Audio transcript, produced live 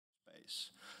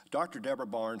space. Dr. Deborah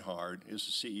Barnhart is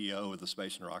the CEO of the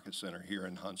Space and Rocket Center here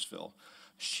in Huntsville.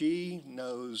 She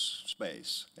knows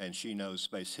space, and she knows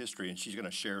space history, and she's going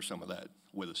to share some of that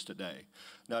with us today.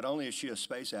 Not only is she a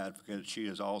space advocate, she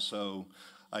is also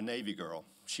a Navy girl.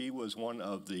 She was one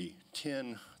of the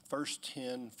first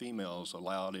 10 females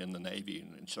allowed in the Navy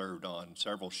and served on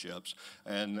several ships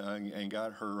and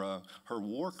got her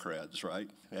war creds, right?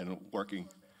 And working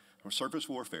surface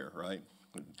warfare, right?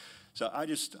 So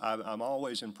I'm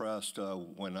always impressed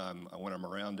when I'm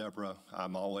around Deborah.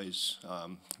 I'm always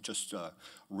just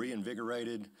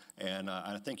reinvigorated, and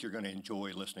I think you're going to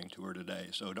enjoy listening to her today.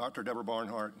 So Dr. Deborah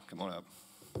Barnhart, come on up.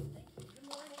 Good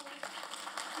morning.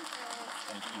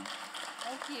 Thank you.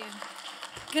 Thank you.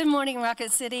 Good morning,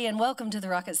 Rocket City, and welcome to the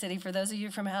Rocket City for those of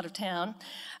you from out of town.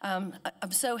 I'm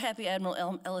so happy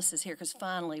Admiral Ellis is here because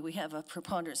finally we have a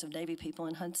preponderance of Navy people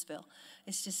in Huntsville.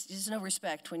 It's just, there's no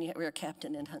respect when you're a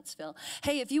captain in Huntsville.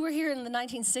 Hey, if you were here in the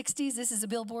 1960s, this is a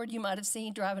billboard you might have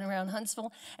seen driving around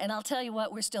Huntsville, and I'll tell you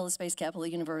what, we're still the space capital of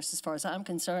the universe as far as I'm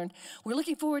concerned. We're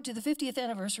looking forward to the 50th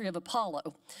anniversary of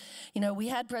Apollo. You know, we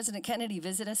had President Kennedy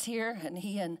visit us here, and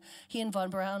he and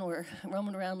Von Braun were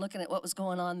roaming around looking at what was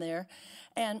going on there.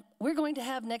 And we're going to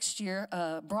have next year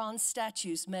bronze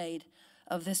statues made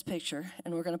of this picture,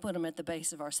 and we're going to put them at the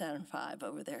base of our Saturn V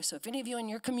over there. So if any of you in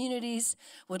your communities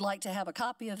would like to have a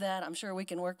copy of that, I'm sure we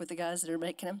can work with the guys that are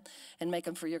making them and make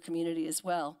them for your community as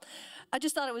well. I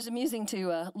just thought it was amusing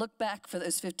to look back for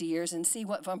those 50 years and see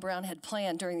what Von Braun had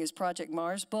planned during his Project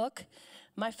Mars book.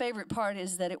 My favorite part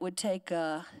is that it would take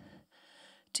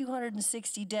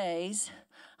 260 days,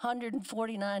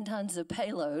 149 tons of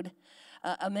payload,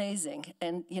 amazing,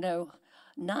 and you know,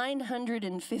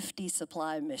 950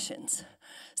 supply missions.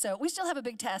 So we still have a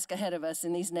big task ahead of us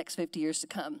in these next 50 years to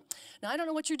come. Now, I don't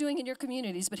know what you're doing in your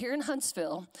communities, but here in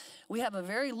Huntsville, we have a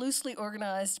very loosely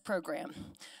organized program.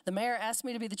 The mayor asked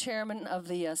me to be the chairman of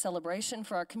the celebration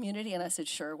for our community, and I said,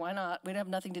 sure, why not? We'd have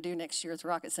nothing to do next year at the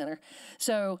Rocket Center.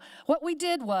 So what we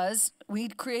did was we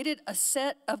created a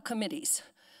set of committees.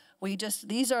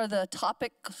 These are the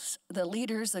topics, the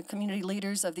leaders, the community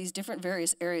leaders of these different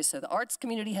various areas. So the arts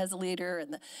community has a leader,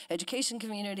 and the education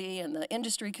community, and the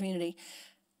industry community.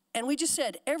 And we just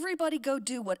said, everybody go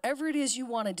do whatever it is you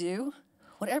want to do,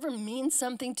 whatever means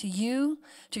something to you,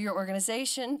 to your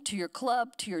organization, to your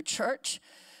club, to your church.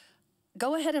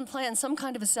 Go ahead and plan some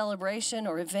kind of a celebration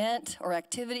or event or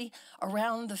activity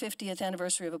around the 50th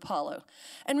anniversary of Apollo.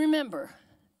 And remember,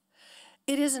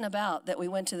 it isn't about that we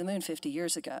went to the moon 50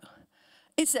 years ago.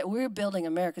 It's that we're building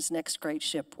America's next great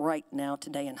ship right now,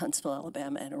 today in Huntsville,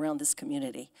 Alabama, and around this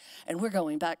community. And we're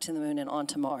going back to the moon and on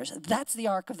to Mars. That's the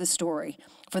arc of the story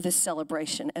for this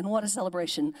celebration, and what a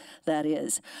celebration that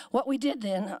is. What we did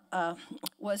then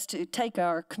was to take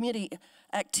our community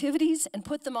activities and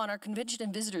put them on our Convention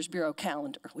and Visitors Bureau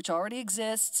calendar, which already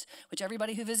exists, which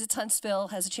everybody who visits Huntsville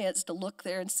has a chance to look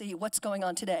there and see what's going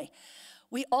on today.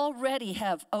 We already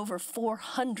have over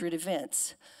 400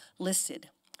 events listed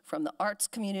from the arts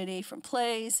community, from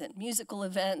plays and musical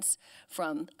events,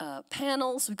 from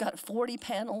panels. We've got 40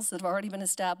 panels that have already been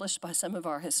established by some of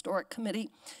our historic committee.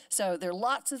 So there are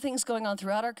lots of things going on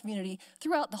throughout our community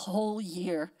throughout the whole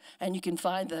year, and you can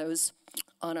find those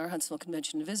on our Huntsville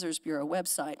Convention and Visitors Bureau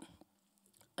website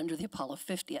under the Apollo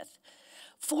 50th.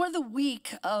 For the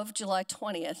week of July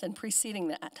 20th and preceding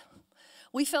that,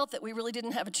 we felt that we really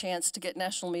didn't have a chance to get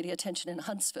national media attention in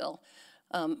Huntsville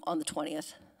on the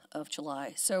 20th of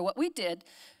July. So what we did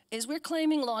is we're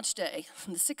claiming launch day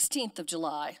from the 16th of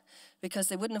July because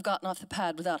they wouldn't have gotten off the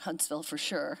pad without Huntsville for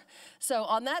sure. So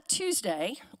on that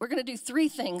Tuesday, we're going to do 3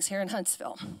 things here in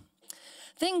Huntsville.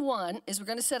 Thing 1 is we're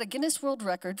going to set a Guinness World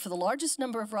Record for the largest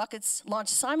number of rockets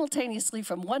launched simultaneously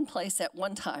from one place at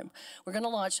one time. We're going to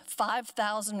launch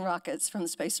 5,000 rockets from the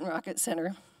Space and Rocket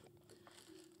Center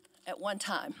at one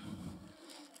time.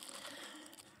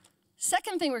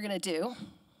 Second thing we're going to do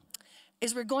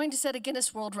is we're going to set a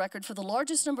Guinness World Record for the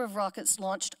largest number of rockets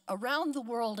launched around the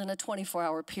world in a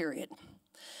 24-hour period.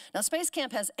 Now, Space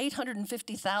Camp has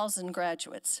 850,000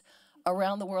 graduates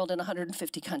around the world in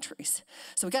 150 countries.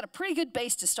 So we've got a pretty good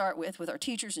base to start with our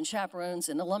teachers and chaperones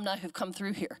and alumni who've come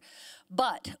through here.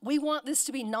 But we want this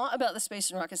to be not about the Space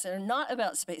and Rocket Center, not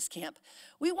about Space Camp.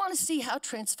 We want to see how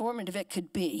transformative it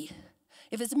could be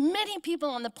if as many people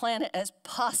on the planet as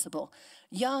possible,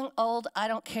 young, old, I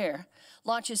don't care,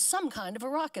 launches some kind of a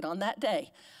rocket on that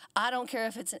day. I don't care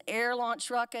if it's an air-launched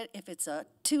rocket, if it's a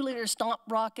 2-liter stomp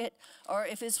rocket, or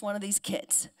if it's one of these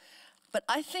kits. But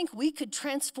I think we could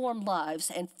transform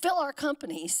lives and fill our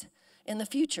companies in the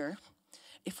future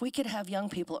if we could have young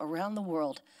people around the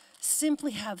world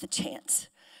simply have the chance.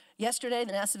 Yesterday,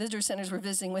 the NASA Visitor Centers were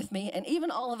visiting with me, and even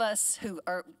all of us who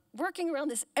are working around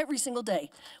this every single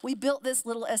day, we built this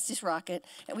little Estes rocket,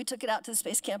 and we took it out to the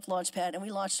Space Camp launch pad, and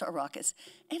we launched our rockets.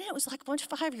 And it was like a bunch of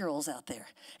 5-year-olds out there.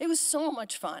 It was so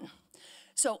much fun.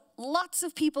 So lots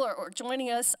of people are joining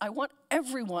us. I want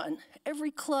everyone, every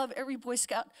club, every Boy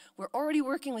Scout. We're already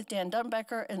working with Dan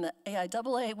Dunbecker and the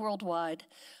AIAA Worldwide.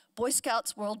 Boy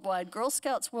Scouts Worldwide, Girl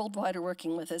Scouts Worldwide are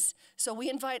working with us. So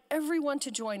we invite everyone to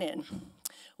join in.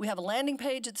 We have a landing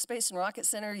page at the Space and Rocket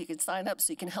Center. You can sign up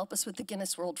so you can help us with the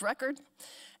Guinness World Record.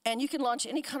 And you can launch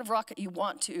any kind of rocket you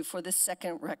want to for this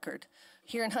second record.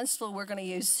 Here in Huntsville, we're going to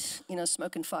use,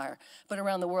 smoke and fire. But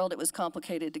around the world, it was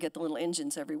complicated to get the little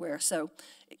engines everywhere. So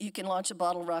you can launch a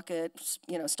bottle rocket,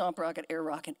 stomp rocket, air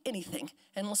rocket, anything.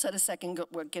 And we'll set a second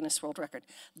Guinness World Record.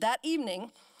 That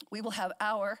evening, we will have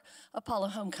our Apollo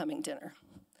homecoming dinner.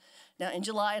 Now, in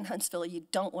July in Huntsville, you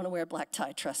don't want to wear a black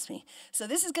tie, trust me. So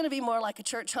this is going to be more like a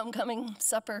church homecoming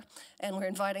supper, and we're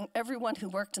inviting everyone who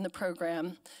worked in the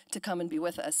program to come and be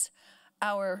with us.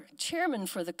 Our chairmen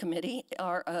for the committee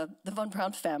are the Von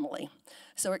Braun family.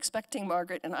 So we're expecting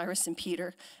Margaret and Iris and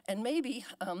Peter, and maybe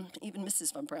even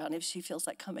Mrs. Von Braun if she feels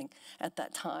like coming at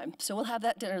that time. So we'll have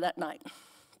that dinner that night.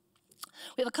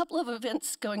 We have a couple of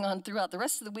events going on throughout the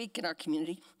rest of the week in our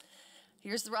community.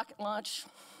 Here's the rocket launch.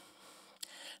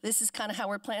 This is kind of how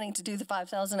we're planning to do the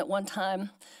 5,000 at one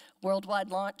time worldwide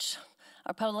launch,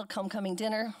 our public homecoming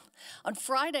dinner. On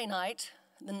Friday night,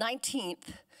 the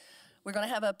 19th, we're going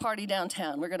to have a party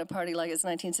downtown. We're going to party like it's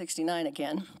 1969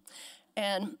 again.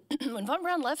 And when Von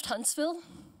Braun left Huntsville,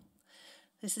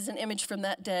 this is an image from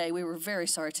that day. We were very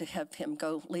sorry to have him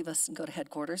leave us and go to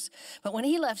headquarters. But when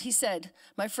he left, he said,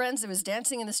 "My friends, there was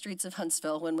dancing in the streets of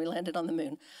Huntsville when we landed on the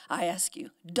moon. I ask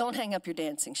you, don't hang up your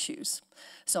dancing shoes."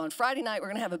 So on Friday night, we're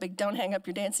going to have a big don't hang up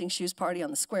your dancing shoes party on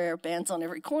the square, bands on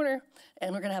every corner,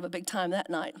 and we're going to have a big time that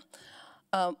night.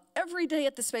 Every day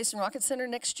at the Space and Rocket Center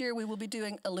next year, we will be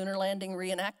doing a lunar landing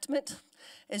reenactment.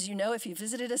 As you know, if you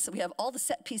visited us, we have all the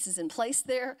set pieces in place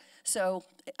there. So,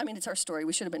 it's our story.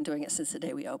 We should have been doing it since the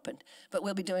day we opened. But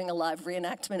we'll be doing a live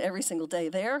reenactment every single day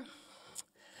there.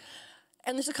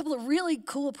 And there's a couple of really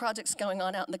cool projects going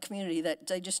on out in the community that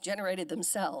they just generated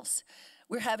themselves.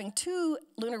 We're having 2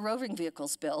 lunar roving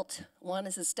vehicles built. One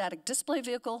is a static display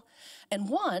vehicle, and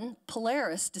one,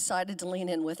 Polaris decided to lean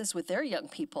in with us with their young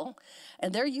people,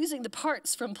 and they're using the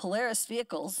parts from Polaris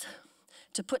vehicles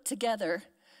to put together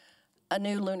a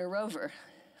new lunar rover.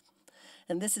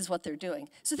 And this is what they're doing.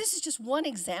 So this is just one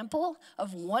example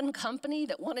of one company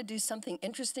that want to do something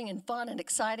interesting and fun and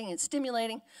exciting and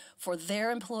stimulating for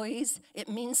their employees. It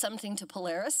means something to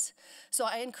Polaris. So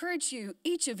I encourage you,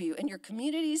 each of you, in your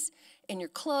communities, in your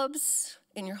clubs,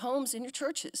 in your homes, in your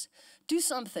churches, do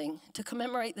something to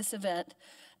commemorate this event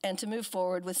and to move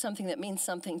forward with something that means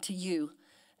something to you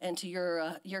and to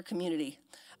your community.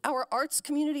 Our arts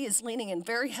community is leaning in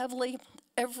very heavily.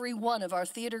 Every one of our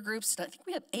theater groups, and I think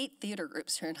we have 8 theater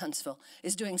groups here in Huntsville,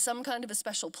 is doing some kind of a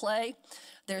special play.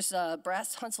 There's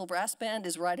Huntsville Brass Band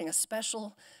is writing a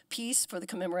special piece for the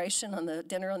commemoration on the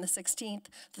dinner on the 16th.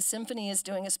 The symphony is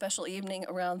doing a special evening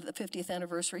around the 50th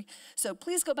anniversary. So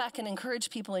please go back and encourage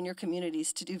people in your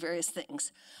communities to do various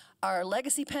things. Our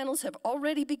legacy panels have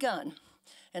already begun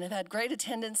and have had great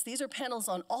attendance. These are panels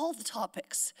on all the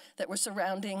topics that were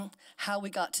surrounding how we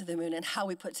got to the moon and how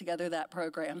we put together that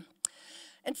program.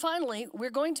 And finally, we're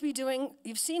going to be doing,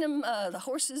 you've seen them, the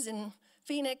horses in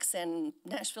Phoenix, and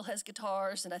Nashville has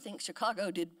guitars, and I think Chicago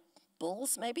did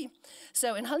bulls, maybe.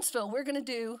 So in Huntsville, we're going to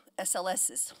do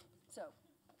SLSs. So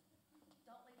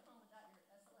don't leave home without your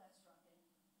SLS rocket.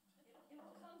 It will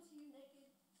come to you naked,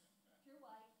 pure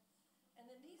white. And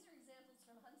then these are examples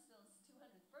from Huntsville's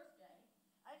 200th birthday.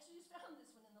 I actually just found this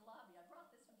one in the lobby. I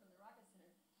brought this one from the Rocket Center,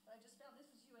 but I just found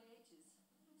this was UAH's.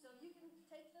 So you can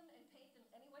take them and paint them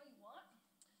any way you want.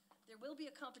 There will be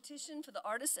a competition for the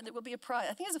artist, and there will be a prize.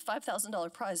 I think it's a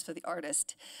 $5,000 prize for the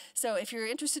artist. So if you're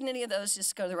interested in any of those,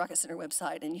 just go to the Rocket Center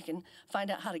website, and you can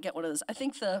find out how to get one of those. I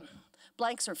think the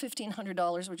blanks are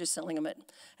 $1,500. We're just selling them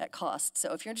at cost.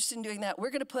 So if you're interested in doing that, we're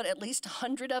going to put at least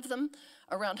 100 of them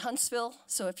around Huntsville.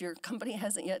 So if your company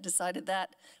hasn't yet decided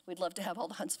that, we'd love to have all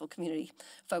the Huntsville community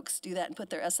folks do that and put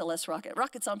their SLS rocket.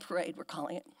 Rockets on Parade, we're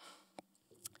calling it.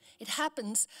 It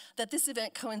happens that this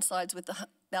event coincides with the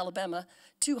Alabama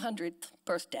 200th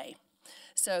birthday.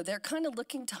 So they're kind of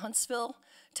looking to Huntsville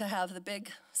to have the big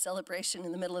celebration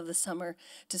in the middle of the summer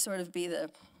to sort of be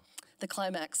the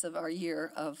climax of our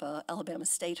year of Alabama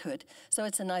statehood. So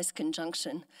it's a nice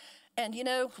conjunction. And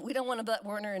we don't want to let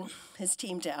Werner and his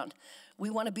team down. We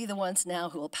want to be the ones now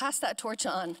who will pass that torch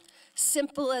on,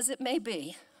 simple as it may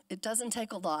be. It doesn't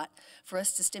take a lot for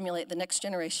us to stimulate the next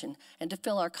generation and to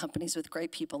fill our companies with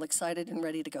great people excited and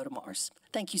ready to go to Mars.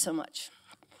 Thank you so much.